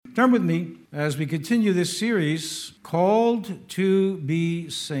Turn with me as we continue this series, Called to be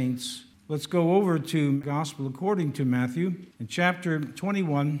Saints. Let's go over to Gospel according to Matthew in chapter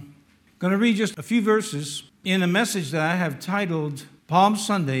 21. I'm going to read just a few verses in a message that I have titled Palm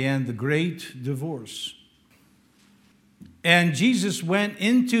Sunday and the Great Divorce. And Jesus went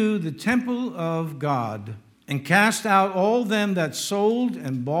into the temple of God and cast out all them that sold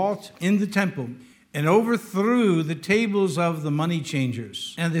and bought in the temple, and overthrew the tables of the money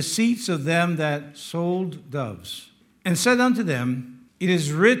changers, and the seats of them that sold doves, and said unto them, It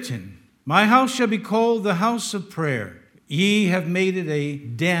is written, My house shall be called the house of prayer. Ye have made it a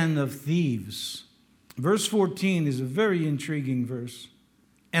den of thieves. Verse 14 is a very intriguing verse.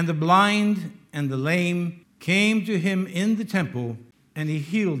 And the blind and the lame came to him in the temple, and he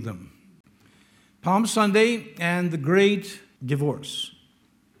healed them. Palm Sunday and the Great Divorce.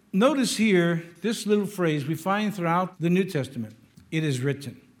 Notice here this little phrase we find throughout the New Testament. It is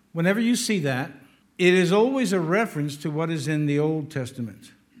written. Whenever you see that, it is always a reference to what is in the Old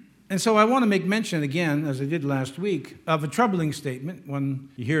Testament. And so I want to make mention again, as I did last week, of a troubling statement when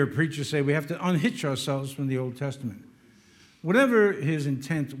you hear a preacher say we have to unhitch ourselves from the Old Testament. Whatever his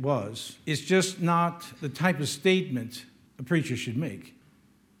intent was, it's just not the type of statement a preacher should make.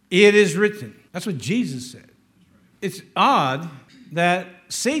 It is written. That's what Jesus said. It's odd that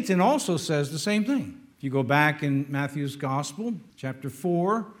Satan also says the same thing. If you go back in Matthew's Gospel, chapter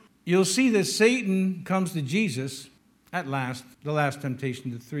 4, you'll see that Satan comes to Jesus at last, the last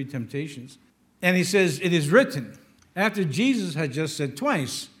temptation, the three temptations, and he says, It is written. After Jesus had just said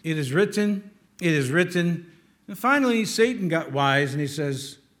twice, It is written, it is written. And finally, Satan got wise and he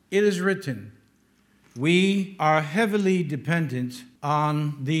says, It is written. We are heavily dependent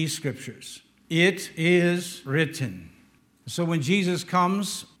on these scriptures. It is written. So when Jesus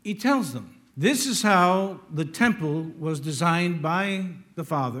comes, he tells them, this is how the temple was designed by the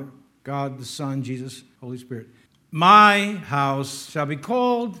Father, God, the Son, Jesus, Holy Spirit. My house shall be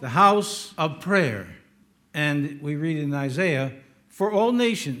called the house of prayer. And we read in Isaiah, for all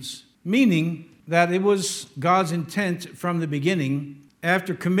nations, meaning that it was God's intent from the beginning,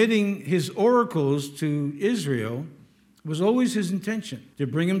 after committing his oracles to Israel, it was always his intention to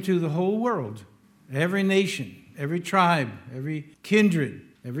bring him to the whole world, every nation, every tribe, every kindred,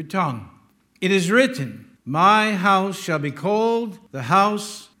 every tongue. It is written, My house shall be called the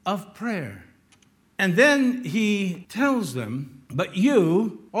house of prayer. And then he tells them, but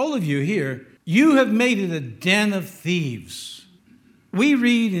you, all of you here, you have made it a den of thieves. We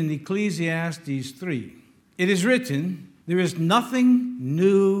read in Ecclesiastes 3, It is written, there is nothing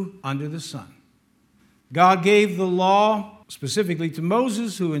new under the sun. God gave the law specifically to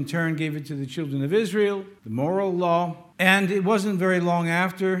Moses, who in turn gave it to the children of Israel, the moral law. And it wasn't very long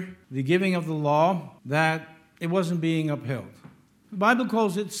after the giving of the law that it wasn't being upheld. The Bible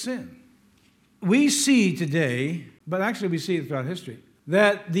calls it sin. We see today, but actually we see it throughout history,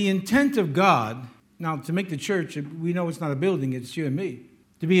 that the intent of God, now to make the church, we know it's not a building, it's you and me,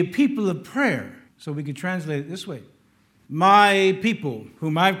 to be a people of prayer. So we could translate it this way. My people,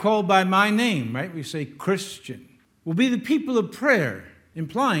 whom I've called by my name, right? We say Christian, will be the people of prayer,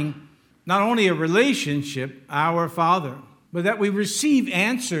 implying not only a relationship, our Father, but that we receive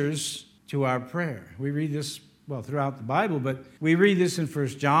answers to our prayer. We read this, throughout the Bible, but we read this in 1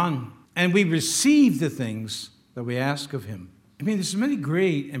 John, and we receive the things that we ask of him. I mean, there's so many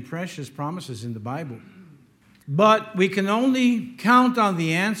great and precious promises in the Bible, but we can only count on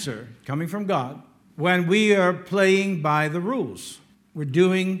the answer coming from God when we are playing by the rules. We're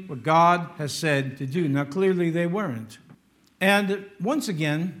doing what God has said to do. Now, clearly they weren't. And once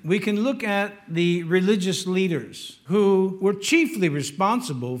again, we can look at the religious leaders who were chiefly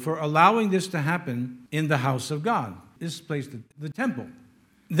responsible for allowing this to happen in the house of God, this place, the temple.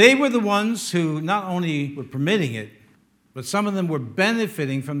 They were the ones who not only were permitting it, but some of them were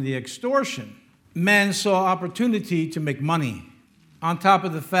benefiting from the extortion. Men saw opportunity to make money. On top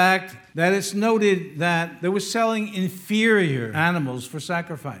of the fact that it's noted that they were selling inferior animals for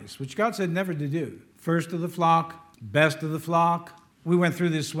sacrifice, which God said never to do. First of the flock, best of the flock. We went through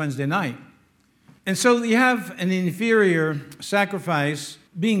this Wednesday night. And so you have an inferior sacrifice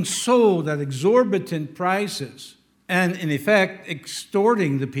being sold at exorbitant prices and, in effect,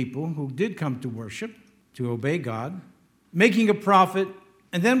 extorting the people who did come to worship, to obey God, making a profit.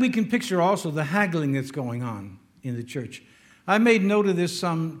 And then we can picture also the haggling that's going on in the church. I made note of this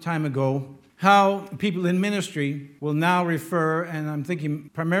some time ago, how people in ministry will now refer, and I'm thinking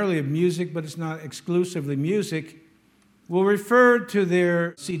primarily of music, but it's not exclusively music, will refer to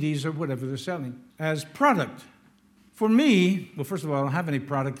their CDs or whatever they're selling as product. For me, well, first of all, I don't have any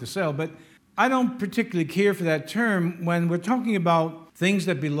product to sell, but I don't particularly care for that term when we're talking about things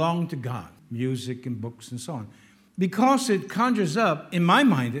that belong to God, music and books and so on, because it conjures up, in my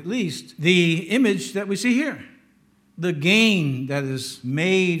mind at least, the image that we see here. The gain that is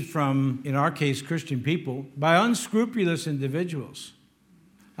made from, in our case, Christian people, by unscrupulous individuals.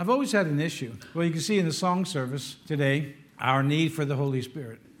 I've always had an issue. Well, you can see in the song service today, our need for the Holy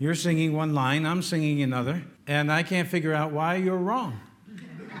Spirit. You're singing one line, I'm singing another, and I can't figure out why you're wrong.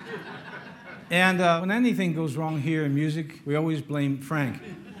 And when anything goes wrong here in music, we always blame Frank.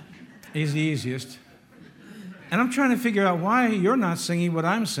 He's the easiest. And I'm trying to figure out why you're not singing what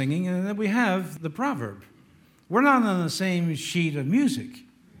I'm singing, and then we have the proverb. We're not on the same sheet of music.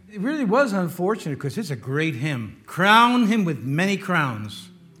 It really was unfortunate because it's a great hymn. Crown him with many crowns.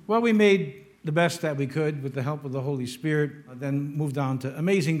 Well, we made the best that we could with the help of the Holy Spirit, then moved on to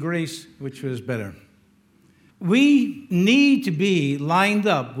Amazing Grace, which was better. We need to be lined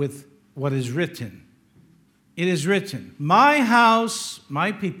up with what is written. It is written, my house,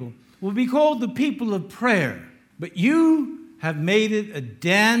 my people, will be called the people of prayer, but you have made it a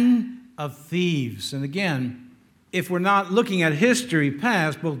den of thieves. And again, if we're not looking at history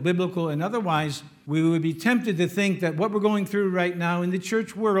past, both biblical and otherwise, we would be tempted to think that what we're going through right now in the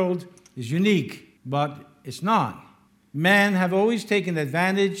church world is unique, but it's not. Men have always taken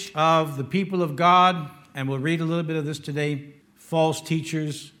advantage of the people of God, and we'll read a little bit of this today. False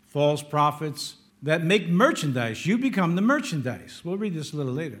teachers, false prophets that make merchandise. You become the merchandise. We'll read this a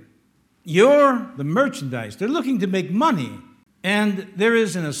little later. You're the merchandise. They're looking to make money. And there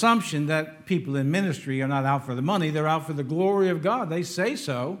is an assumption that people in ministry are not out for the money. They're out for the glory of God. They say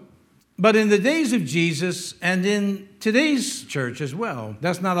so. But in the days of Jesus and in today's church as well,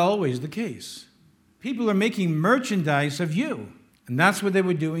 that's not always the case. People are making merchandise of you. And that's what they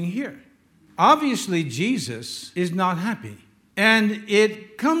were doing here. Obviously, Jesus is not happy. And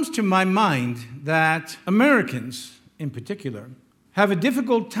it comes to my mind that Americans, in particular, have a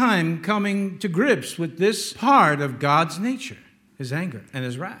difficult time coming to grips with this part of God's nature, his anger and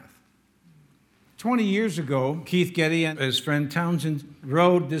his wrath. 20 years ago, Keith Getty and his friend Townsend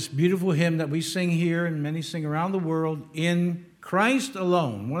wrote this beautiful hymn that we sing here and many sing around the world, In Christ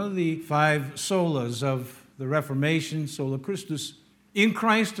Alone, one of the 5 solas of the Reformation, Sola Christus, In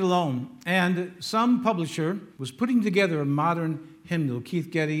Christ Alone. And some publisher was putting together a modern hymnal.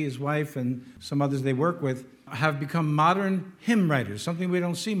 Keith Getty, his wife, and some others they work with have become modern hymn writers, something we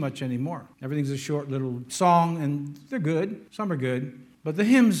don't see much anymore. Everything's a short little song, and they're good. Some are good. But the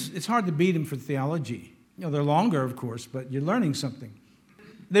hymns, it's hard to beat them for theology. You know, they're longer, of course, but you're learning something.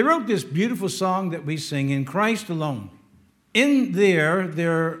 They wrote this beautiful song that we sing, In Christ Alone. In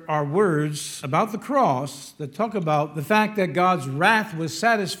there are words about the cross that talk about the fact that God's wrath was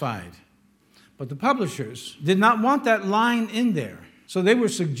satisfied. But the publishers did not want that line in there. So they were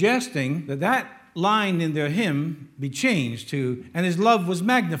suggesting that line in their hymn be changed to, and his love was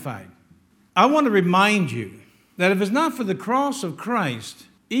magnified. I want to remind you that if it's not for the cross of Christ,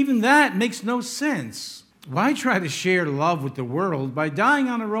 even that makes no sense. Why try to share love with the world by dying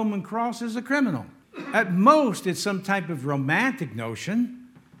on a Roman cross as a criminal? At most, it's some type of romantic notion,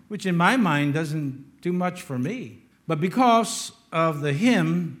 which in my mind doesn't do much for me. But because of the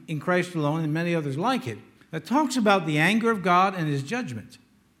hymn, In Christ Alone, and many others like it, that talks about the anger of God and his judgment.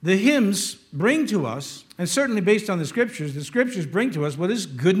 The hymns bring to us, and certainly based on the scriptures bring to us what is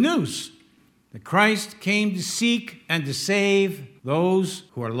good news. That Christ came to seek and to save those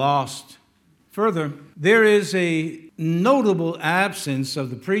who are lost. Further, there is a notable absence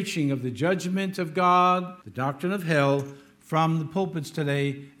of the preaching of the judgment of God, the doctrine of hell, from the pulpits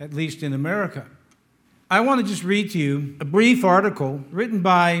today, at least in America. I want to just read to you a brief article written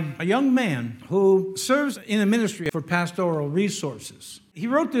by a young man who serves in a ministry for pastoral resources. He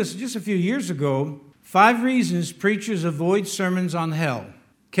wrote this just a few years ago, 5 reasons preachers avoid sermons on hell.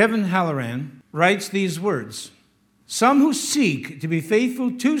 Kevin Halloran writes these words, Some who seek to be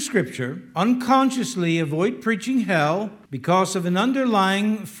faithful to Scripture unconsciously avoid preaching hell because of an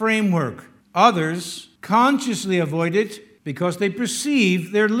underlying framework. Others consciously avoid it because they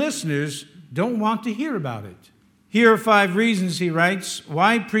perceive their listeners don't want to hear about it. Here are 5 reasons, he writes,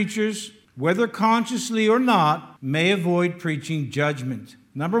 why preachers, whether consciously or not, may avoid preaching judgment.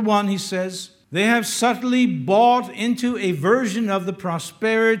 Number 1, he says, they have subtly bought into a version of the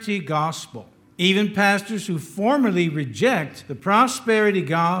prosperity gospel. Even pastors who formally reject the prosperity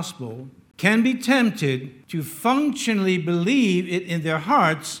gospel can be tempted to functionally believe it in their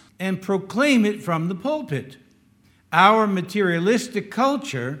hearts and proclaim it from the pulpit. Our materialistic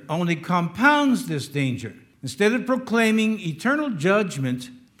culture only compounds this danger. Instead of proclaiming eternal judgment,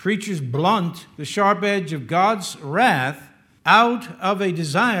 preachers blunt the sharp edge of God's wrath out of a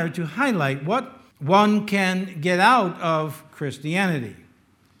desire to highlight what one can get out of Christianity.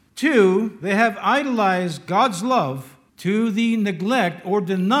 2, they have idolized God's love to the neglect or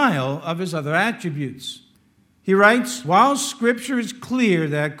denial of his other attributes. He writes, while Scripture is clear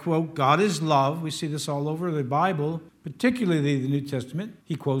that, quote, God is love, we see this all over the Bible, particularly the New Testament.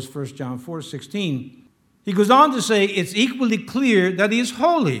 He quotes 1 John 4:16. He goes on to say it's equally clear that he is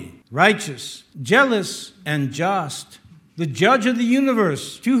holy, righteous, jealous, and just, the judge of the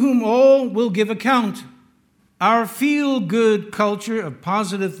universe, to whom all will give account. Our feel-good culture of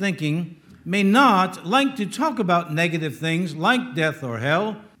positive thinking may not like to talk about negative things like death or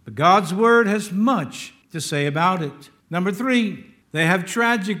hell, but God's Word has much to say about it. Number 3, they have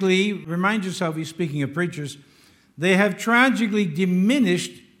tragically, remind yourself, he's speaking of preachers, they have tragically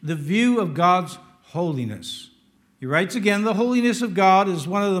diminished the view of God's holiness. He writes again, the holiness of God is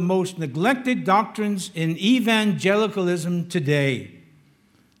one of the most neglected doctrines in evangelicalism today.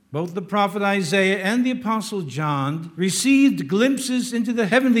 Both the prophet Isaiah and the apostle John received glimpses into the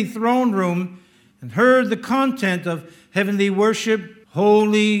heavenly throne room and heard the content of heavenly worship,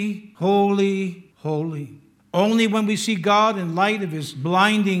 holy, holy, holy. Only when we see God in light of his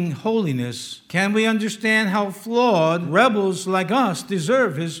blinding holiness can we understand how flawed rebels like us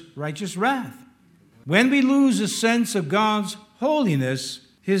deserve his righteous wrath. When we lose a sense of God's holiness,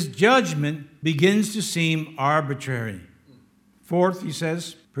 his judgment begins to seem arbitrary. 4th, he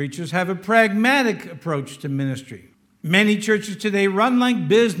says, preachers have a pragmatic approach to ministry. Many churches today run like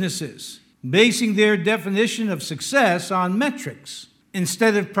businesses, basing their definition of success on metrics.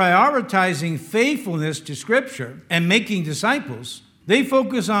 Instead of prioritizing faithfulness to Scripture and making disciples, they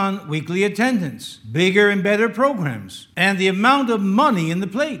focus on weekly attendance, bigger and better programs, and the amount of money in the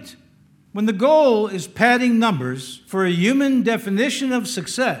plate. When the goal is padding numbers for a human definition of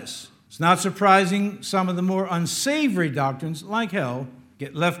success, it's not surprising some of the more unsavory doctrines, like hell,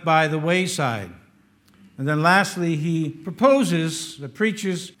 get left by the wayside. And then lastly, he proposes that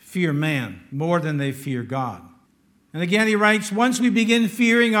preachers fear man more than they fear God. And again, he writes, once we begin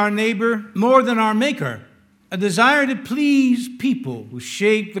fearing our neighbor more than our maker, a desire to please people will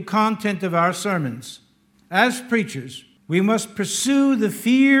shape the content of our sermons. As preachers, we must pursue the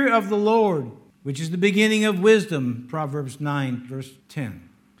fear of the Lord, which is the beginning of wisdom, Proverbs 9, verse 10.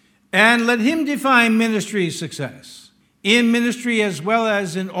 And let him define ministry success. In ministry as well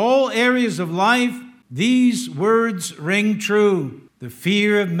as in all areas of life, these words ring true. The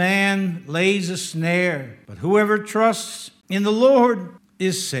fear of man lays a snare, but whoever trusts in the Lord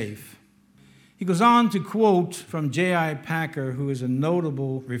is safe. He goes on to quote from J.I. Packer, who is a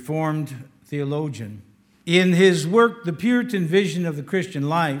notable Reformed theologian. In his work, The Puritan Vision of the Christian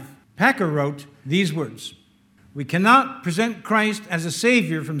Life, Packer wrote these words, we cannot present Christ as a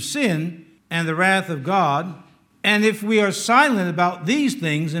Savior from sin and the wrath of God, and if we are silent about these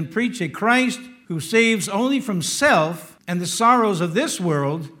things and preach a Christ who saves only from self and the sorrows of this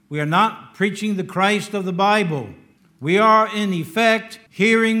world, we are not preaching the Christ of the Bible. We are, in effect,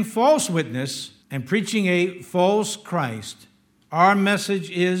 hearing false witness and preaching a false Christ. Our message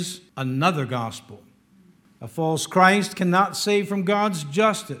is another gospel. A false Christ cannot save from God's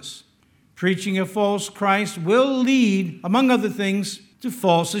justice. Preaching a false Christ will lead, among other things, to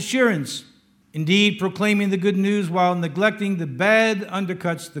false assurance. Indeed, proclaiming the good news while neglecting the bad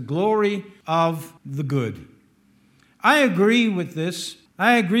undercuts the glory of the good. I agree with this.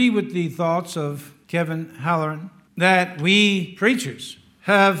 I agree with the thoughts of Kevin Halloran that we preachers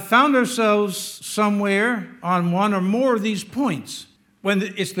have found ourselves somewhere on one or more of these points, when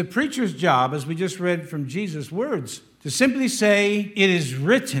it's the preacher's job, as we just read from Jesus' words, to simply say, it is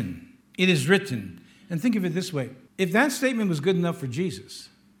written. It is written. And think of it this way. If that statement was good enough for Jesus,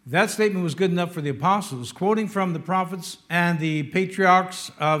 if that statement was good enough for the apostles, quoting from the prophets and the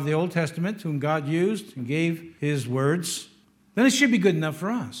patriarchs of the Old Testament, whom God used and gave his words, then it should be good enough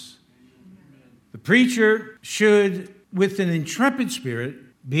for us. The preacher should, with an intrepid spirit,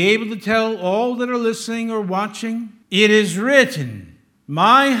 be able to tell all that are listening or watching, it is written,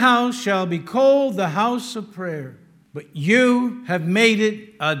 my house shall be called the house of prayer, but you have made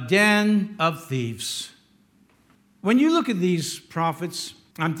it a den of thieves. When you look at these prophets,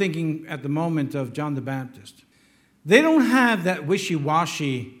 I'm thinking at the moment of John the Baptist. They don't have that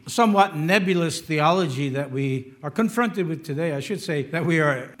wishy-washy, somewhat nebulous theology that we are confronted with today. I should say that we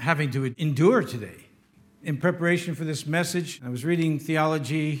are having to endure today. In preparation for this message, I was reading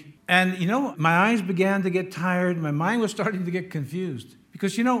theology, and my eyes began to get tired. My mind was starting to get confused.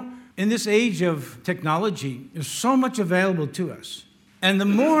 Because, in this age of technology, there's so much available to us. And the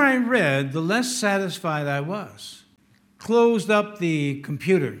more I read, the less satisfied I was. Closed up the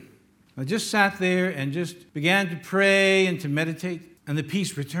computer, I just sat there and just began to pray and to meditate, and the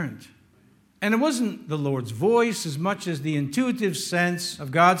peace returned. And it wasn't the Lord's voice as much as the intuitive sense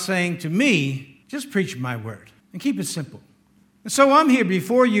of God saying to me, just preach my word and keep it simple. And so I'm here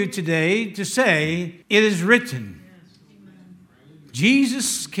before you today to say, it is written.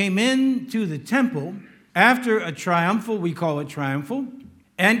 Jesus came into the temple after a triumphal, we call it triumphal,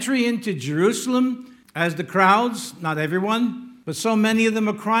 entry into Jerusalem as the crowds, not everyone, but so many of them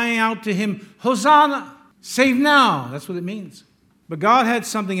are crying out to him, Hosanna, save now. That's what it means. But God had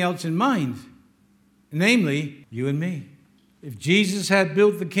something else in mind, namely, you and me. If Jesus had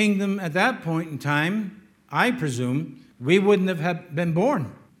built the kingdom at that point in time, I presume, we wouldn't have been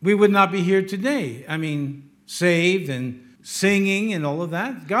born. We would not be here today. I mean, saved and singing and all of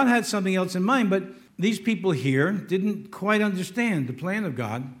that. God had something else in mind, but these people here didn't quite understand the plan of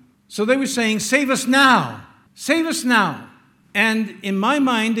God. So they were saying, save us now. Save us now. And in my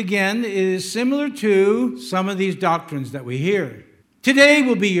mind, again, it is similar to some of these doctrines that we hear. Today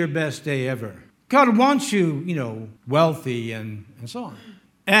will be your best day ever. God wants you, wealthy and so on.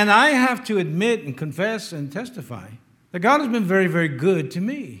 And I have to admit and confess and testify that God has been very, very good to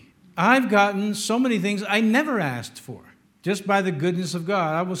me. I've gotten so many things I never asked for, just by the goodness of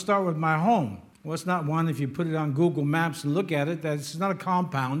God. I will start with my home. Well, it's not one, if you put it on Google Maps and look at it, that's not a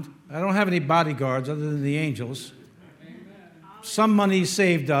compound. I don't have any bodyguards other than the angels. Some money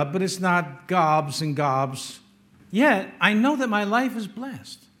saved up, but it's not gobs and gobs. Yet, I know that my life is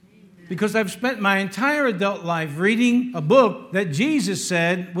blessed because I've spent my entire adult life reading a book that Jesus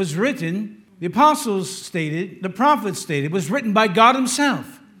said was written, the apostles stated, the prophets stated, was written by God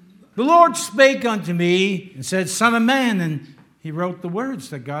himself. The Lord spake unto me and said, Son of man, and he wrote the words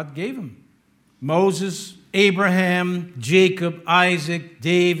that God gave him. Moses, Abraham, Jacob, Isaac,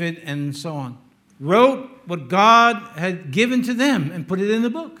 David, and so on. Wrote what God had given to them and put it in the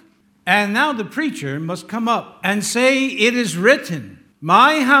book. And now the preacher must come up and say, it is written,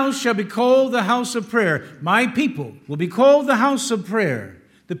 my house shall be called the house of prayer. My people will be called the house of prayer.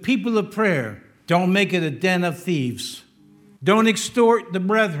 The people of prayer. Don't make it a den of thieves. Don't extort the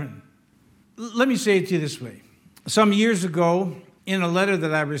brethren. Let me say it to you this way. Some years ago, in a letter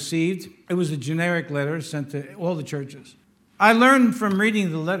that I received, it was a generic letter sent to all the churches. I learned from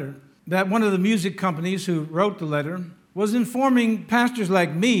reading the letter that one of the music companies who wrote the letter was informing pastors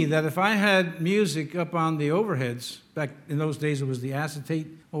like me that if I had music up on the overheads, back in those days it was the acetate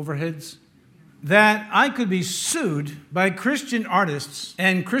overheads, that I could be sued by Christian artists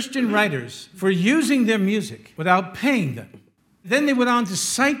and Christian writers for using their music without paying them. Then they went on to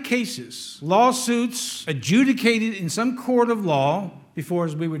cite cases, lawsuits adjudicated in some court of law before,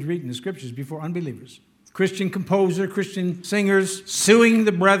 as we would read in the scriptures, before unbelievers. Christian composer, Christian singers suing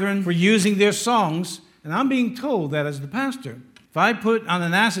the brethren for using their songs. And I'm being told that as the pastor, if I put on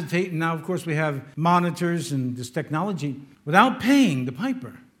an acetate, and now of course we have monitors and this technology, without paying the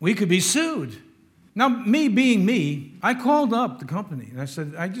piper, we could be sued. Now, me being me, I called up the company and I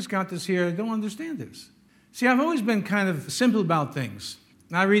said, I just got this here, I don't understand this. See, I've always been kind of simple about things.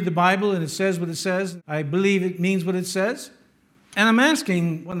 I read the Bible and it says what it says. I believe it means what it says. And I'm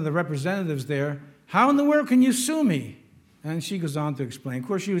asking one of the representatives there, how in the world can you sue me? And she goes on to explain. Of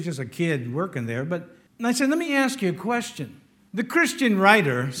course, she was just a kid working there. And I said, let me ask you a question. The Christian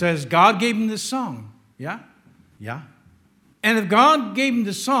writer says God gave him this song. Yeah? Yeah. And if God gave him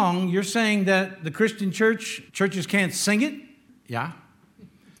the song, you're saying that the Christian churches can't sing it? Yeah.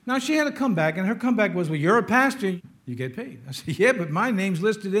 Now, she had a comeback, and her comeback was, well, you're a pastor, you get paid. I said, yeah, but my name's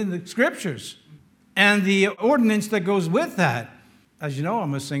listed in the scriptures. And the ordinance that goes with that. As you know,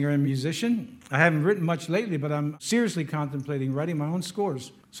 I'm a singer and musician. I haven't written much lately, but I'm seriously contemplating writing my own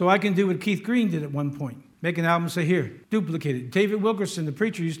scores. So I can do what Keith Green did at one point. Make an album and say, here, duplicate it. David Wilkerson, the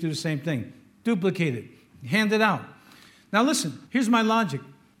preacher, used to do the same thing. Duplicate it. Hand it out. Now listen, here's my logic.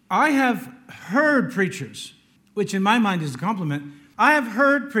 I have heard preachers, which in my mind is a compliment, I have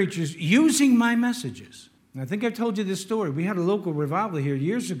heard preachers using my messages. And I think I've told you this story. We had a local revival here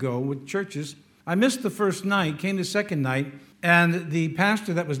years ago with churches. I missed the first night, came the second night, and the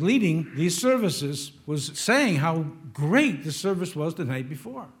pastor that was leading these services was saying how great the service was the night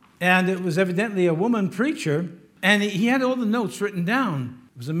before. And it was evidently a woman preacher, and he had all the notes written down.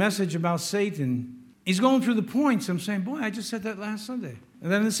 It was a message about Satan. He's going through the points. I'm saying, boy, I just said that last Sunday.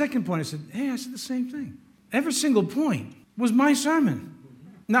 And then the second point, I said, hey, I said the same thing. Every single point was my sermon.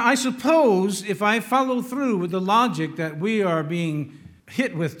 Now, I suppose if I follow through with the logic that we are being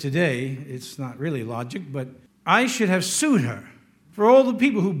hit with today, it's not really logic, but I should have sued her for all the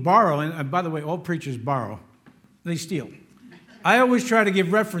people who borrow. And by the way, all preachers borrow. They steal. I always try to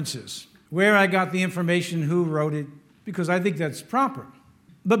give references, where I got the information, who wrote it, because I think that's proper.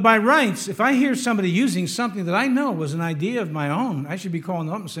 But by rights, if I hear somebody using something that I know was an idea of my own, I should be calling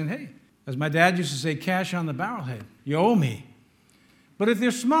them up and saying, hey, as my dad used to say, cash on the barrelhead. You owe me. But if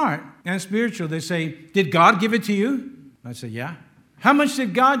they're smart and spiritual, they say, did God give it to you? I say, yeah. How much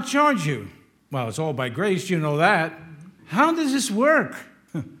did God charge you? Well, it's all by grace, you know that. How does this work?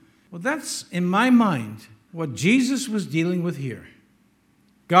 Well, that's, in my mind, what Jesus was dealing with here.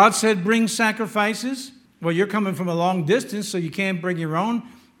 God said, bring sacrifices. Well, you're coming from a long distance, so you can't bring your own.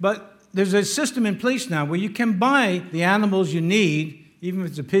 But there's a system in place now where you can buy the animals you need, even if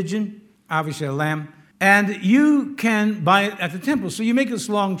it's a pigeon, obviously a lamb, and you can buy it at the temple. So you make this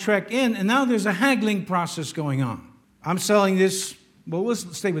long trek in, and now there's a haggling process going on. I'm selling this, well,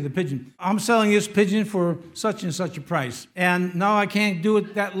 let's stay with the pigeon. I'm selling this pigeon for such and such a price. And no, I can't do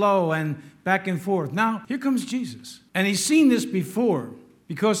it that low, and back and forth. Now, here comes Jesus. And he's seen this before.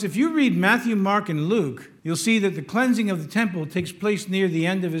 Because if you read Matthew, Mark, and Luke, you'll see that the cleansing of the temple takes place near the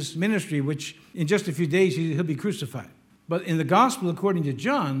end of his ministry, which in just a few days he'll be crucified. But in the gospel, according to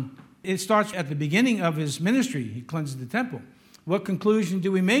John, it starts at the beginning of his ministry. He cleanses the temple. What conclusion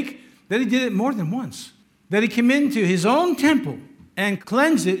do we make? That he did it more than once. That he came into his own temple and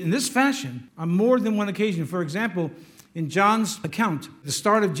cleansed it in this fashion on more than one occasion. For example, in John's account, the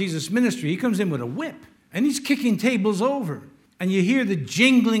start of Jesus' ministry, he comes in with a whip and he's kicking tables over. And you hear the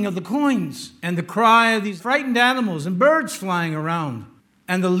jingling of the coins and the cry of these frightened animals and birds flying around.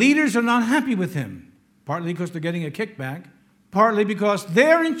 And the leaders are not happy with him, partly because they're getting a kickback, partly because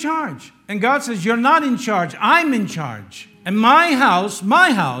they're in charge. And God says, you're not in charge, I'm in charge. And my house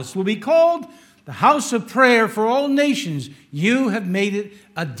will be called the house of prayer for all nations. You have made it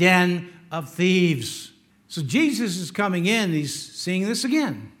a den of thieves. So Jesus is coming in, he's seeing this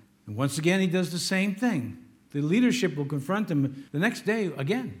again. And once again, he does the same thing. The leadership will confront him the next day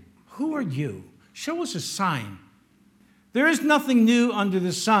again. Who are you? Show us a sign. There is nothing new under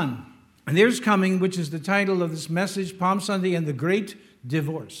the sun. And there's coming, which is the title of this message, Palm Sunday and the Great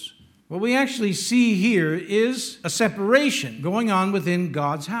Divorce. What we actually see here is a separation going on within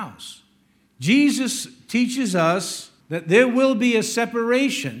God's house. Jesus teaches us that there will be a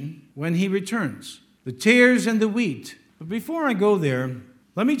separation when he returns. The tares and the wheat. But before I go there,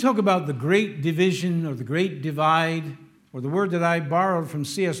 let me talk about the great division or the great divide, or the word that I borrowed from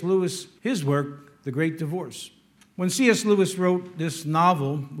C.S. Lewis, his work, The Great Divorce. When C.S. Lewis wrote this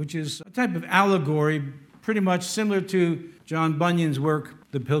novel, which is a type of allegory pretty much similar to John Bunyan's work,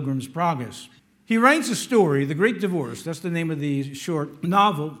 The Pilgrim's Progress, he writes a story, The Great Divorce, that's the name of the short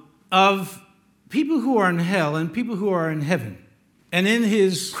novel, of people who are in hell and people who are in heaven. And in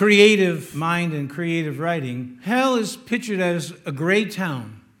his creative mind and creative writing, hell is pictured as a gray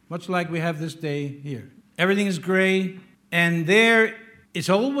town, much like we have this day here. Everything is gray, and there it's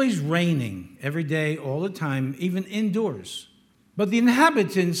always raining every day, all the time, even indoors. But the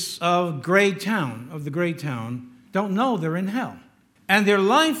inhabitants of the gray town, don't know they're in hell. And their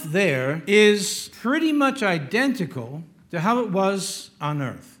life there is pretty much identical to how it was on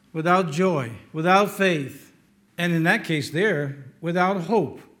earth, without joy, without faith, and in that case there, without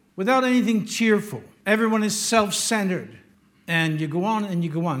hope, without anything cheerful. Everyone is self-centered. And you go on and you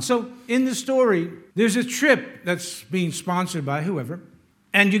go on. So in the story, there's a trip that's being sponsored by whoever.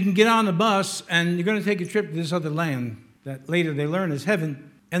 And you can get on a bus and you're going to take a trip to this other land that later they learn is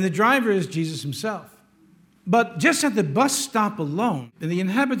heaven. And the driver is Jesus himself. But just at the bus stop alone, the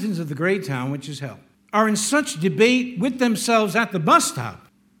inhabitants of the gray town, which is hell, are in such debate with themselves at the bus stop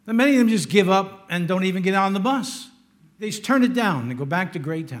that many of them just give up and don't even get on the bus. They just turn it down and go back to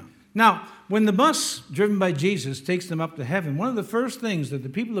Greytown. Now, when the bus driven by Jesus takes them up to heaven, one of the first things that the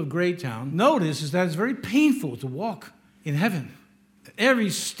people of Greytown notice is that it's very painful to walk in heaven.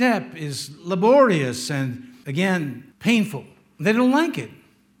 Every step is laborious and, again, painful. They don't like it.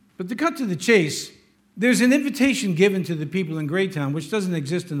 But to cut to the chase, there's an invitation given to the people in Greytown, which doesn't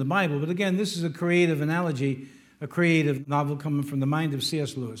exist in the Bible. But again, this is a creative analogy, a creative novel coming from the mind of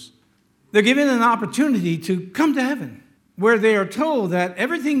C.S. Lewis. They're given an opportunity to come to heaven, where they are told that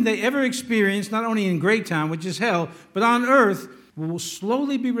everything they ever experienced, not only in Greytown, which is hell, but on earth, will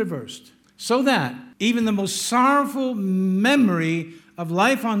slowly be reversed, so that even the most sorrowful memory of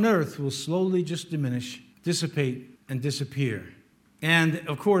life on earth will slowly just diminish, dissipate, and disappear. And,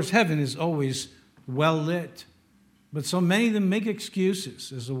 of course, heaven is always well lit. But so many of them make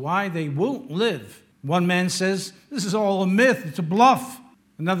excuses as to why they won't live. One man says, this is all a myth, it's a bluff.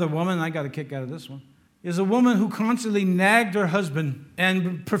 Another woman, I got a kick out of this one, is a woman who constantly nagged her husband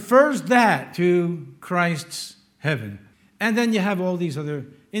and prefers that to Christ's heaven. And then you have all these other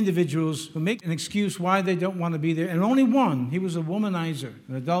individuals who make an excuse why they don't want to be there. And only one, he was a womanizer,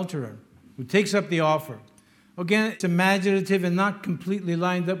 an adulterer, who takes up the offer. Again, it's imaginative and not completely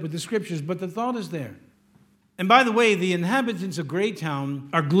lined up with the Scriptures, but the thought is there. And by the way, the inhabitants of Greytown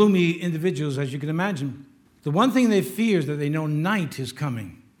are gloomy individuals, as you can imagine. The one thing they fear is that they know night is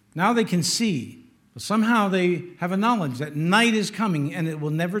coming. Now they can see, but somehow they have a knowledge that night is coming and it will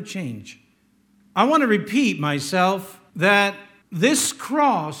never change. I want to repeat myself that this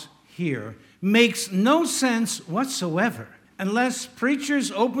cross here makes no sense whatsoever unless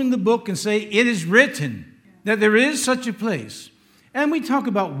preachers open the book and say, it is written that there is such a place. And we talk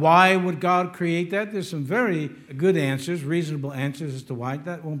about why would God create that. There's some very good answers, reasonable answers as to why.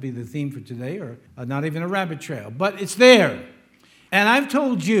 That won't be the theme for today, or not even a rabbit trail. But it's there. And I've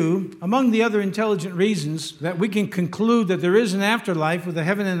told you, among the other intelligent reasons that we can conclude that there is an afterlife with a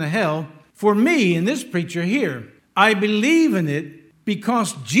heaven and a hell, for me, and this preacher here, I believe in it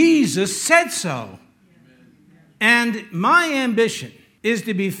because Jesus said so. And my ambition is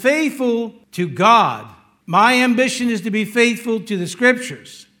to be faithful to God. My ambition is to be faithful to the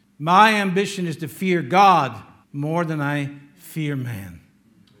Scriptures. My ambition is to fear God more than I fear man.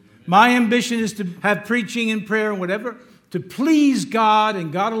 My ambition is to have preaching and prayer and whatever, to please God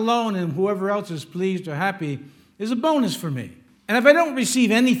and God alone, and whoever else is pleased or happy is a bonus for me. And if I don't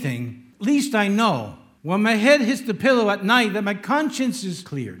receive anything, at least I know when my head hits the pillow at night that my conscience is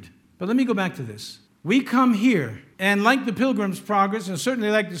cleared. But let me go back to this. We come here, and like the Pilgrim's Progress, and certainly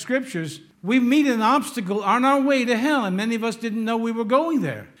like the Scriptures, we meet an obstacle on our way to hell, and many of us didn't know we were going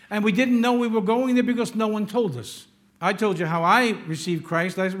there. And we didn't know we were going there because no one told us. I told you how I received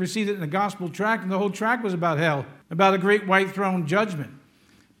Christ. I received it in the gospel tract, and the whole tract was about hell, about a great white throne judgment.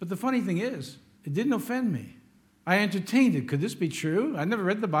 But the funny thing is, it didn't offend me. I entertained it. Could this be true? I never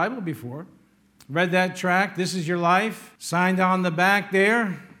read the Bible before. Read that tract, This Is Your Life, signed on the back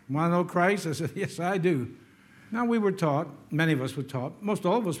there. Want to know Christ? I said, yes, I do. Now, we were taught, many of us were taught, most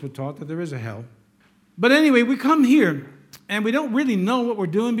all of us were taught that there is a hell. But anyway, we come here, and we don't really know what we're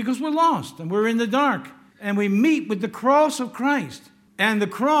doing because we're lost, and we're in the dark. And we meet with the cross of Christ. And the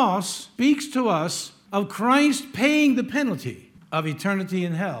cross speaks to us of Christ paying the penalty of eternity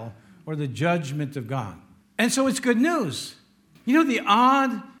in hell or the judgment of God. And so it's good news. You know, the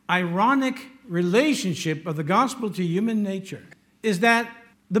odd, ironic relationship of the gospel to human nature is that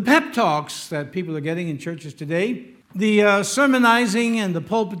the pep talks that people are getting in churches today, the sermonizing and the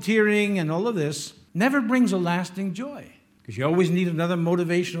pulpiteering and all of this, never brings a lasting joy because you always need another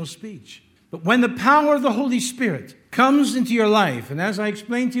motivational speech. But when the power of the Holy Spirit comes into your life, and as I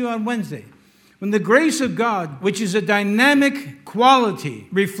explained to you on Wednesday, when the grace of God, which is a dynamic quality,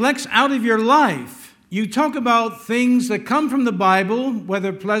 reflects out of your life, you talk about things that come from the Bible,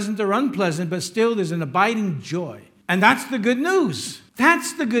 whether pleasant or unpleasant, but still there's an abiding joy. And that's the good news.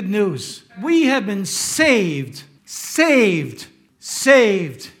 That's the good news. We have been saved.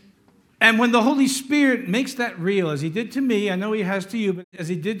 And when the Holy Spirit makes that real, as He did to me, I know He has to you, but as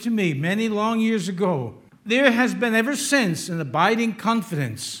He did to me many long years ago, there has been ever since an abiding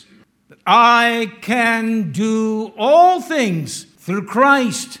confidence that I can do all things through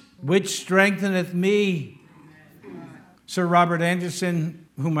Christ, which strengtheneth me. Sir Robert Anderson,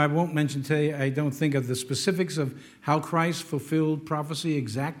 whom I won't mention today, I don't think of the specifics of how Christ fulfilled prophecy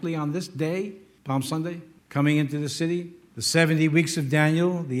exactly on this day, Palm Sunday, coming into the city. The 70 weeks of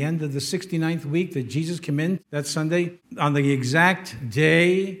Daniel, the end of the 69th week that Jesus came in that Sunday, on the exact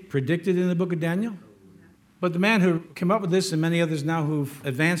day predicted in the book of Daniel. But the man who came up with this, and many others now who've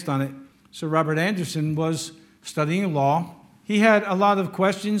advanced on it, Sir Robert Anderson, was studying law. He had a lot of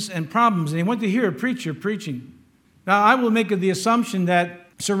questions and problems, and he went to hear a preacher preaching. Now, I will make the assumption that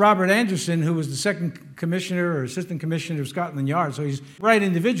Sir Robert Anderson, who was the second commissioner or assistant commissioner of Scotland Yard, so he's the right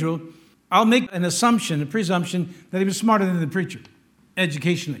individual, I'll make an assumption, a presumption, that he was smarter than the preacher,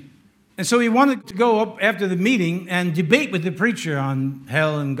 educationally. And so he wanted to go up after the meeting and debate with the preacher on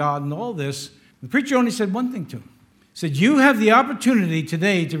hell and God and all this. The preacher only said one thing to him. He said, you have the opportunity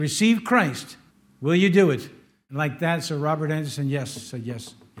today to receive Christ. Will you do it? And like that, Sir Robert Anderson, said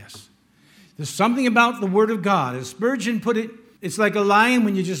yes. There's something about the Word of God. As Spurgeon put it, it's like a lion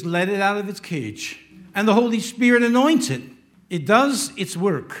when you just let it out of its cage. And the Holy Spirit anoints it. It does its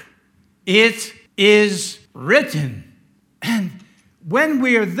work. It is written. And when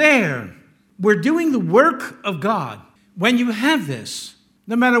we are there, we're doing the work of God. When you have this,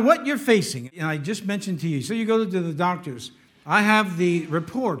 no matter what you're facing, and I just mentioned to you, so you go to the doctors. I have the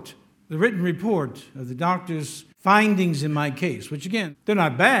report, the written report of the doctor's findings in my case, which again, they're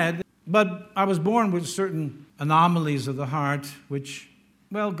not bad, but I was born with certain anomalies of the heart, which,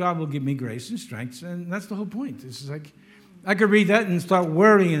 well, God will give me grace and strength, and that's the whole point. It's like, I could read that and start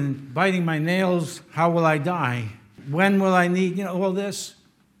worrying and biting my nails. How will I die? When will I need, all this?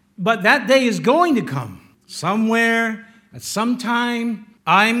 But that day is going to come. Somewhere, at some time,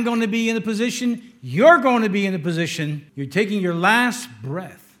 I'm going to be in a position, you're going to be in a position, you're taking your last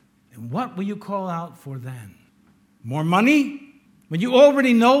breath. And what will you call out for then? More money? When you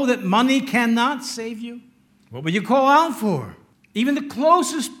already know that money cannot save you? What will you call out for? Even the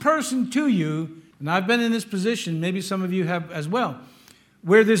closest person to you, and I've been in this position, maybe some of you have as well,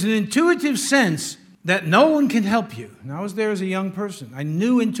 where there's an intuitive sense that no one can help you. And I was there as a young person. I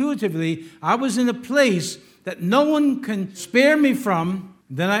knew intuitively I was in a place that no one can spare me from.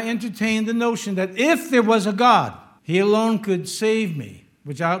 Then I entertained the notion that if there was a God, He alone could save me,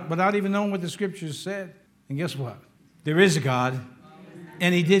 without even knowing what the Scriptures said. And guess what? There is a God,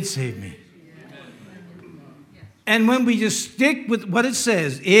 and He did save me. And when we just stick with what it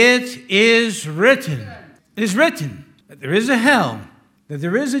says, it is written. It is written that there is a hell, that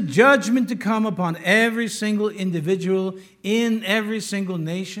there is a judgment to come upon every single individual in every single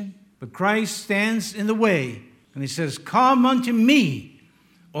nation. But Christ stands in the way, and He says, "Come unto me,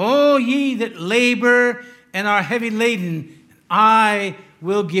 all ye that labor and are heavy laden, I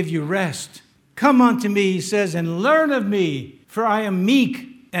will give you rest. Come unto me," He says, "and learn of me, for I am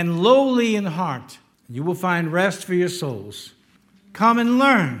meek and lowly in heart. You will find rest for your souls." Come and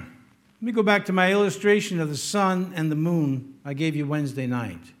learn. Let me go back to my illustration of the sun and the moon I gave you Wednesday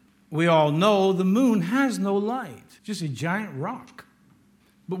night. We all know the moon has no light, just a giant rock.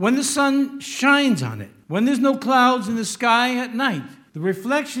 But when the sun shines on it, when there's no clouds in the sky at night, the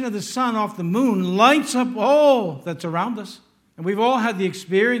reflection of the sun off the moon lights up all that's around us. And we've all had the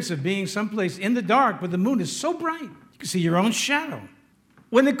experience of being someplace in the dark, but the moon is so bright, you can see your own shadow.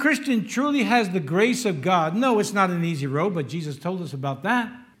 When the Christian truly has the grace of God, no, it's not an easy road, but Jesus told us about that.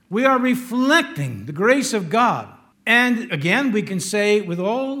 We are reflecting the grace of God. And again, we can say with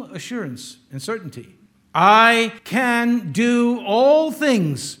all assurance and certainty, I can do all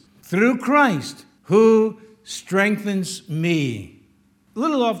things through Christ who strengthens me. A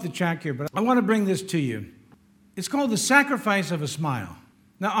little off the track here, but I want to bring this to you. It's called the sacrifice of a smile.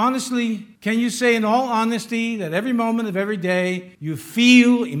 Now, honestly, can you say in all honesty that every moment of every day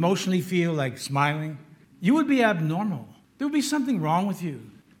you emotionally feel like smiling? You would be abnormal. There would be something wrong with you.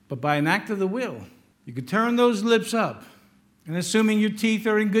 But by an act of the will, you could turn those lips up, and assuming your teeth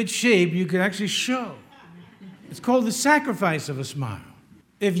are in good shape, you could actually show. It's called the sacrifice of a smile.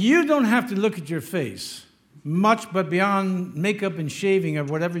 If you don't have to look at your face, much but beyond makeup and shaving or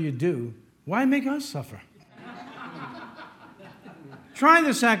whatever you do, why make us suffer? Try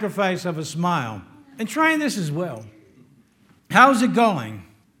the sacrifice of a smile, and try this as well. How's it going?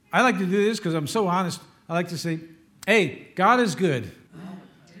 I like to do this because I'm so honest. I like to say, hey, God is good.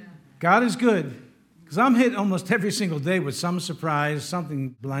 God is good. Because I'm hit almost every single day with some surprise,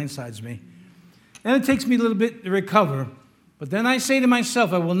 something blindsides me. And it takes me a little bit to recover. But then I say to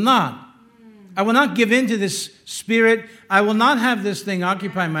myself, I will not give in to this spirit. I will not have this thing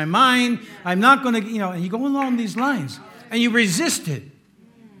occupy my mind. I'm not going to, and you go along these lines. And you resist it.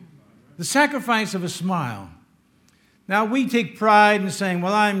 The sacrifice of a smile. Now, we take pride in saying,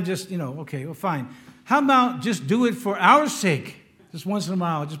 well, I'm just, okay, well, fine. How about just do it for our sake? Just once in a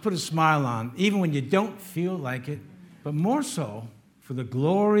while, just put a smile on, even when you don't feel like it, but more so for the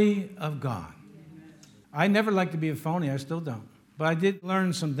glory of God. I never like to be a phony. I still don't. But I did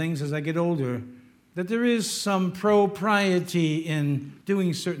learn some things as I get older, that there is some propriety in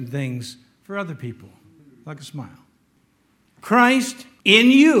doing certain things for other people, like a smile. Christ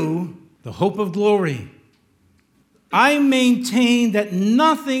in you, the hope of glory. I maintain that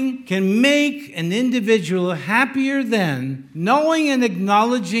nothing can make an individual happier than knowing and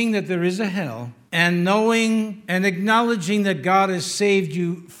acknowledging that there is a hell, and knowing and acknowledging that God has saved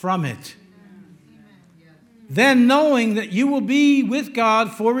you from it. Then knowing that you will be with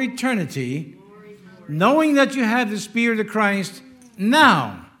God for eternity, knowing that you have the Spirit of Christ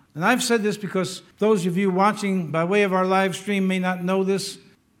now. And I've said this because those of you watching by way of our live stream may not know this.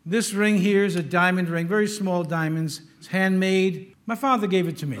 This ring here is a diamond ring, very small diamonds. It's handmade. My father gave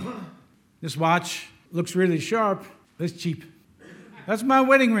it to me. This watch looks really sharp, but it's cheap. That's my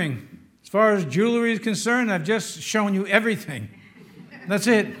wedding ring. As far as jewelry is concerned, I've just shown you everything. That's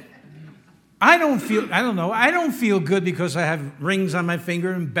it. I don't feel good because I have rings on my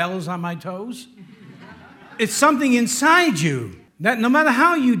finger and bells on my toes. It's something inside you that no matter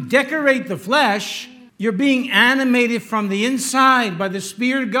how you decorate the flesh, you're being animated from the inside by the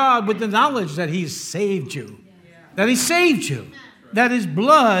Spirit of God with the knowledge that He's saved you. That He saved you. That His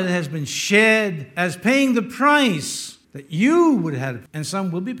blood has been shed as paying the price that you would have, and some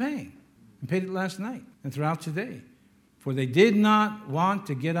will be paying. And paid it last night and throughout today. For they did not want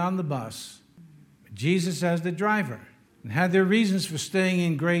to get on the bus. Jesus as the driver, and had their reasons for staying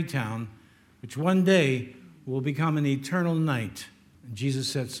in Greytown, which one day will become an eternal night. And Jesus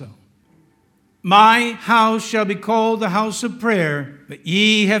said so. My house shall be called the house of prayer, but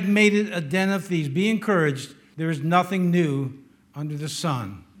ye have made it a den of thieves. Be encouraged. There is nothing new under the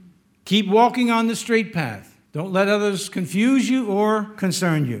sun. Keep walking on the straight path. Don't let others confuse you or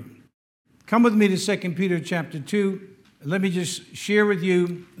concern you. Come with me to 2 Peter chapter 2. Let me just share with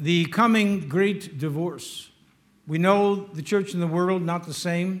you the coming great divorce. We know the church and the world not the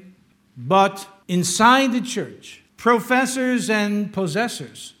same, but inside the church, professors and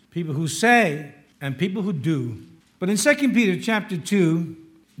possessors, people who say and people who do. But in 2 Peter chapter 2,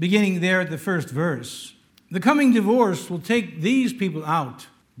 beginning there at the first verse, the coming divorce will take these people out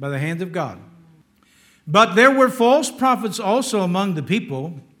by the hand of God. But there were false prophets also among the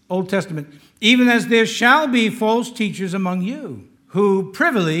people, Old Testament, even as there shall be false teachers among you, who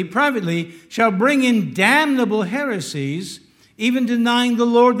privately shall bring in damnable heresies, even denying the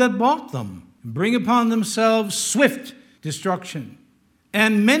Lord that bought them, and bring upon themselves swift destruction.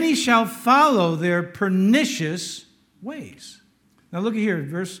 And many shall follow their pernicious ways. Now look here,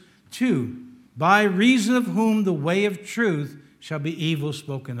 verse 2. By reason of whom the way of truth shall be evil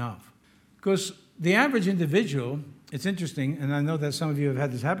spoken of. Because the average individual, it's interesting, and I know that some of you have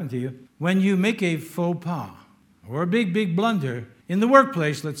had this happen to you, when you make a faux pas or a big blunder in the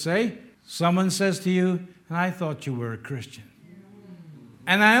workplace, let's say, someone says to you, and I thought you were a Christian.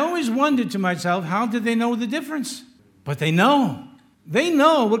 And I always wondered to myself, how did they know the difference? But they know. They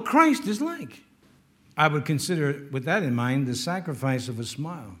know what Christ is like. I would consider, with that in mind, the sacrifice of a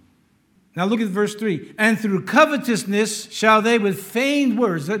smile. Now look at verse 3. And through covetousness shall they with feigned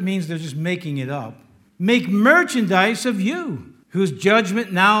words, that means they're just making it up, make merchandise of you, whose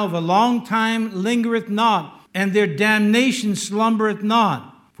judgment now of a long time lingereth not, and their damnation slumbereth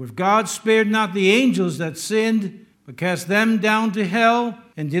not. For if God spared not the angels that sinned, but cast them down to hell,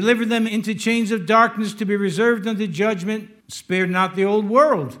 and delivered them into chains of darkness to be reserved unto judgment, spared not the old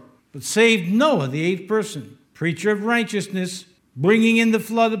world, but saved Noah, the eighth person, preacher of righteousness, bringing in the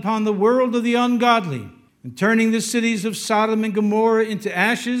flood upon the world of the ungodly, and turning the cities of Sodom and Gomorrah into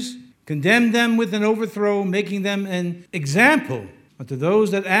ashes, condemned them with an overthrow, making them an example unto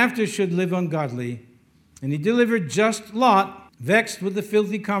those that after should live ungodly. And he delivered just Lot, vexed with the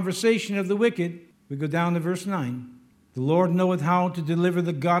filthy conversation of the wicked. We go down to verse 9. The Lord knoweth how to deliver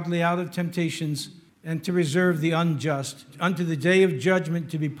the godly out of temptations, and to reserve the unjust unto the day of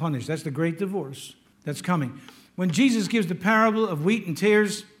judgment to be punished. That's the great divorce that's coming. When Jesus gives the parable of wheat and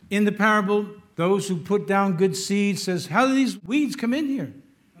tares, in the parable, those who put down good seed says, how do these weeds come in here?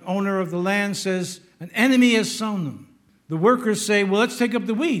 The owner of the land says, an enemy has sown them. The workers say, well, let's take up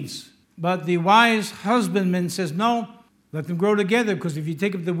the weeds. But the wise husbandman says, no, let them grow together, because if you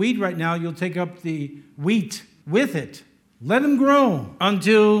take up the weed right now, you'll take up the wheat with it. Let them grow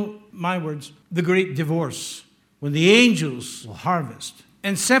until, my words, the great divorce, when the angels will harvest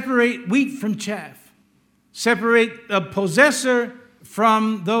and separate wheat from chaff. Separate a possessor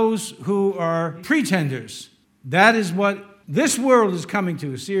from those who are pretenders. That is what this world is coming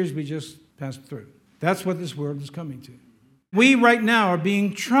to, a series we just passed through. That's what this world is coming to. We right now are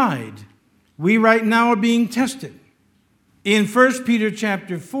being tried. We right now are being tested. In 1 Peter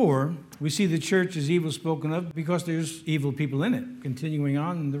chapter 4, we see the church is evil spoken of because there's evil people in it, continuing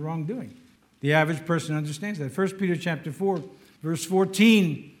on in the wrongdoing. The average person understands that. 1 Peter chapter 4, verse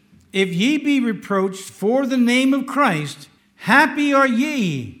 14, if ye be reproached for the name of Christ, happy are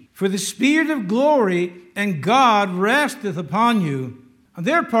ye, for the Spirit of glory and God resteth upon you. On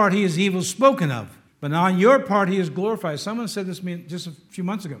their part he is evil spoken of, but on your part he is glorified. Someone said this to me just a few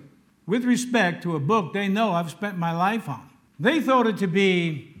months ago. With respect to a book they know I've spent my life on. They thought it to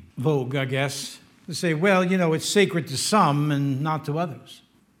be vogue, I guess, to say, well, you know, it's sacred to some and not to others.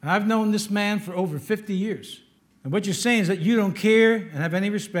 And I've known this man for over 50 years. And what you're saying is that you don't care and have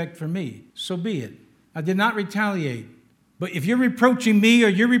any respect for me. So be it. I did not retaliate. But if you're reproaching me or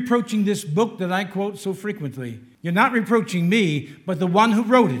you're reproaching this book that I quote so frequently, you're not reproaching me, but the one who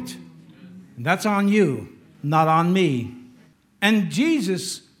wrote it. And that's on you, not on me. And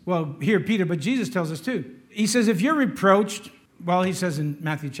Jesus, well, here Peter, but Jesus tells us too. He says, if you're reproached, well, he says in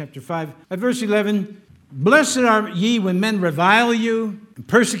Matthew chapter 5, at verse 11, blessed are ye when men revile you and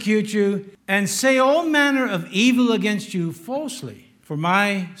persecute you and say all manner of evil against you falsely for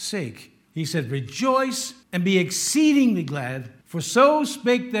my sake. He said, rejoice and be exceedingly glad, for so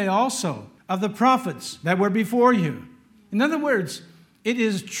spake they also of the prophets that were before you. In other words, it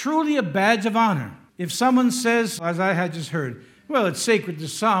is truly a badge of honor if someone says, as I had just heard, well, it's sacred to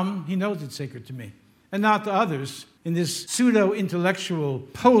some, he knows it's sacred to me, and not to others in this pseudo-intellectual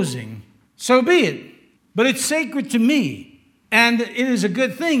posing. So be it. But it's sacred to me. And it is a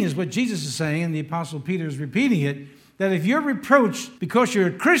good thing, is what Jesus is saying, and the Apostle Peter is repeating it, that if you're reproached because you're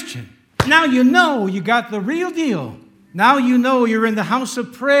a Christian, now you know you got the real deal. Now you know you're in the house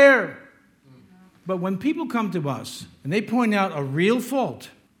of prayer. But when people come to us and they point out a real fault,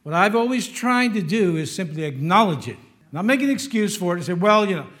 what I've always tried to do is simply acknowledge it. Not make an excuse for it and say, well,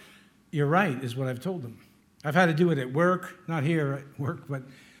 you're right, is what I've told them. I've had to do it at work, not here at work, but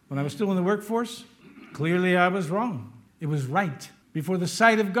when I was still in the workforce, clearly I was wrong. It was right before the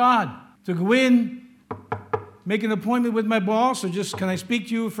sight of God to go in, make an appointment with my boss, or just, can I speak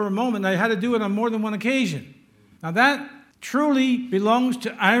to you for a moment? I had to do it on more than one occasion. Now that truly belongs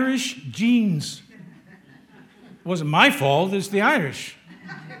to Irish genes. It wasn't my fault, it's the Irish.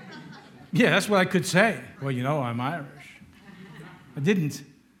 Yeah, that's what I could say. Well, I'm Irish. I didn't.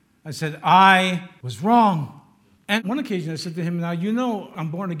 I said, I was wrong. And one occasion I said to him, now I'm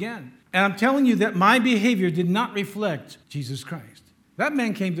born again. And I'm telling you that my behavior did not reflect Jesus Christ. That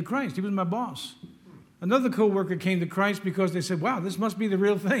man came to Christ. He was my boss. Another co-worker came to Christ because they said, wow, this must be the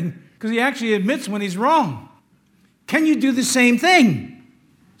real thing. Because he actually admits when he's wrong. Can you do the same thing?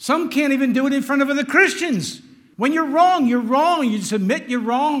 Some can't even do it in front of other Christians. When you're wrong, you're wrong. You just admit you're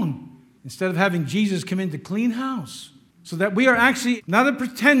wrong. Instead of having Jesus come in to clean house. So that we are actually not a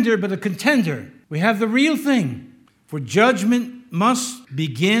pretender, but a contender. We have the real thing. For judgment must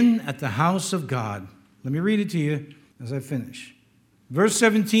begin at the house of God. Let me read it to you as I finish. Verse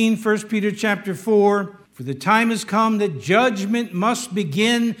 17, 1 Peter chapter 4. For the time has come that judgment must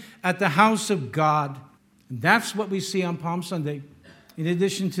begin at the house of God. And that's what we see on Palm Sunday. In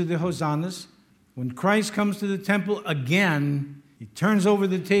addition to the hosannas, when Christ comes to the temple again, he turns over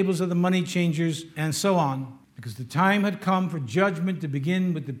the tables of the money changers and so on. Because the time had come for judgment to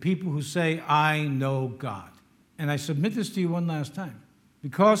begin with the people who say, I know God. And I submit this to you one last time.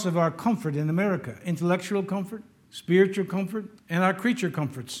 Because of our comfort in America, intellectual comfort, spiritual comfort, and our creature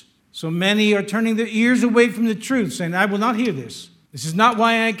comforts. So many are turning their ears away from the truth, saying, I will not hear this. This is not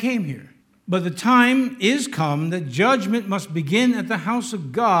why I came here. But the time is come that judgment must begin at the house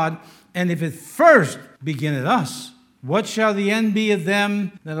of God, and if it first begin at us, what shall the end be of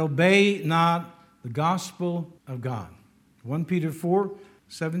them that obey not the gospel of God? 1 Peter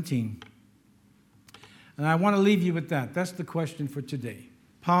 4:17. And I want to leave you with that. That's the question for today.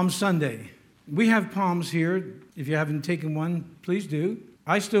 Palm Sunday. We have palms here. If you haven't taken one, please do.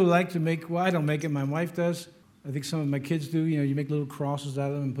 I still like to make, I don't make it, my wife does. I think some of my kids do. You make little crosses out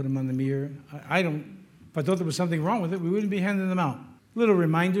of them and put them on the mirror. I don't. If I thought there was something wrong with it, we wouldn't be handing them out. Little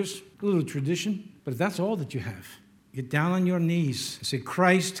reminders, a little tradition. But if that's all that you have, get down on your knees and say,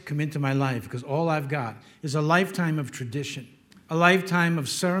 Christ, come into my life, because all I've got is a lifetime of tradition, a lifetime of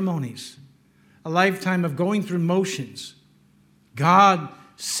ceremonies, a lifetime of going through motions. God,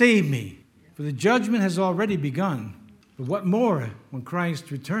 save me, for the judgment has already begun. But what more when Christ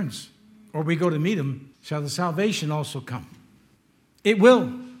returns, or we go to meet him, shall the salvation also come? It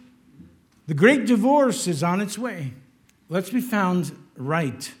will. The great divorce is on its way. Let's be found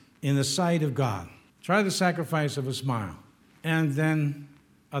right in the sight of God. Try the sacrifice of a smile, and then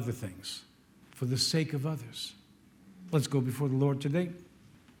other things for the sake of others. Let's go before the Lord today.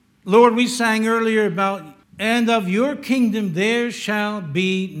 Lord, we sang earlier about, and of your kingdom there shall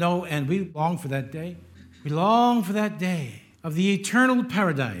be no end. We long for that day. We long for that day of the eternal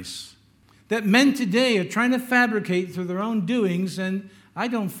paradise that men today are trying to fabricate through their own doings, and I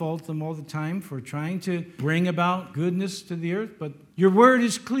don't fault them all the time for trying to bring about goodness to the earth, but your word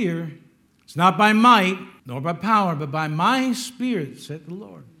is clear. It's not by might, nor by power, but by my Spirit, said the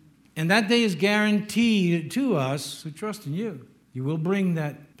Lord. And that day is guaranteed to us who trust in you. You will bring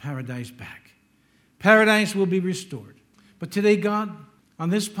that paradise back. Paradise will be restored. But today, God, on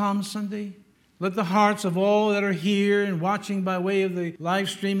this Palm Sunday, let the hearts of all that are here and watching by way of the live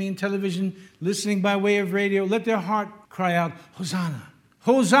streaming and television, listening by way of radio, let their heart cry out, Hosanna.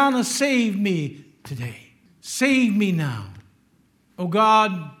 Hosanna, save me today. Save me now. Oh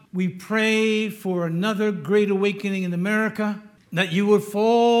God, we pray for another great awakening in America, that you would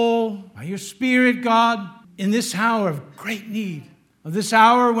fall by your Spirit, God, in this hour of great need, of this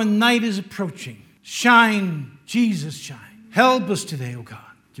hour when night is approaching. Shine, Jesus, shine. Help us today, oh God,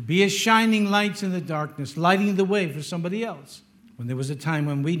 to be as shining lights in the darkness, lighting the way for somebody else when there was a time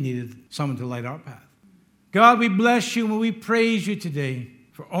when we needed someone to light our path. God, we bless you and we praise you today,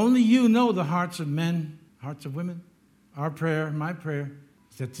 for only you know the hearts of men, hearts of women. Our prayer, my prayer,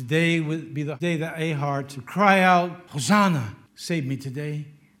 is that today would be the day that a heart to cry out, Hosanna, save me today,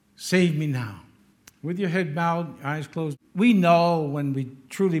 save me now. With your head bowed, eyes closed, we know when we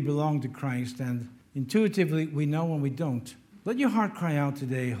truly belong to Christ, and intuitively we know when we don't. Let your heart cry out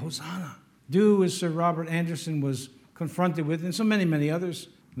today, Hosanna. Do as Sir Robert Anderson was confronted with, and so many, many others.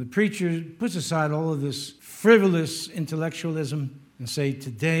 The preacher puts aside all of this frivolous intellectualism and say,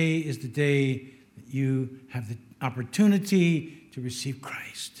 today is the day that you have the opportunity to receive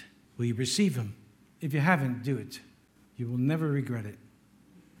Christ. Will you receive him? If you haven't, do it. You will never regret it.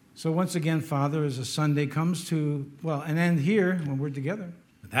 So once again, Father, as a Sunday comes to, an end here when we're together,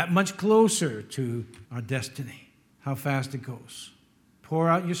 that much closer to our destiny, how fast it goes. Pour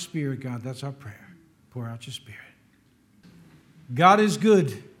out your Spirit, God. That's our prayer. Pour out your Spirit. God is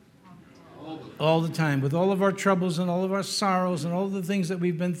good all the time. With all of our troubles and all of our sorrows and all the things that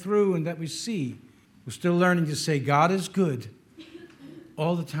we've been through and that we see, we're still learning to say God is good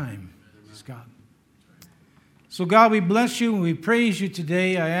all the time. He's God. So God, we bless you and we praise you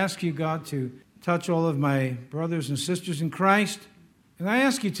today. I ask you, God, to touch all of my brothers and sisters in Christ. And I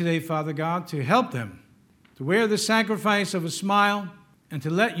ask you today, Father God, to help them to wear the sacrifice of a smile and to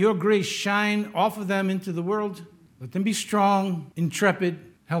let your grace shine off of them into the world. Let them be strong, intrepid.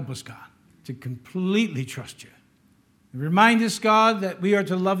 Help us, God, to completely trust you. And remind us, God, that we are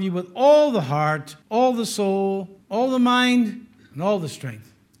to love you with all the heart, all the soul, all the mind, and all the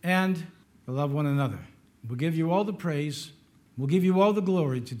strength, and to love one another. We'll give you all the praise. We'll give you all the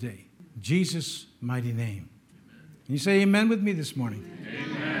glory today. In Jesus' mighty name. Can you say amen with me this morning?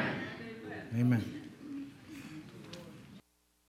 Amen. Amen.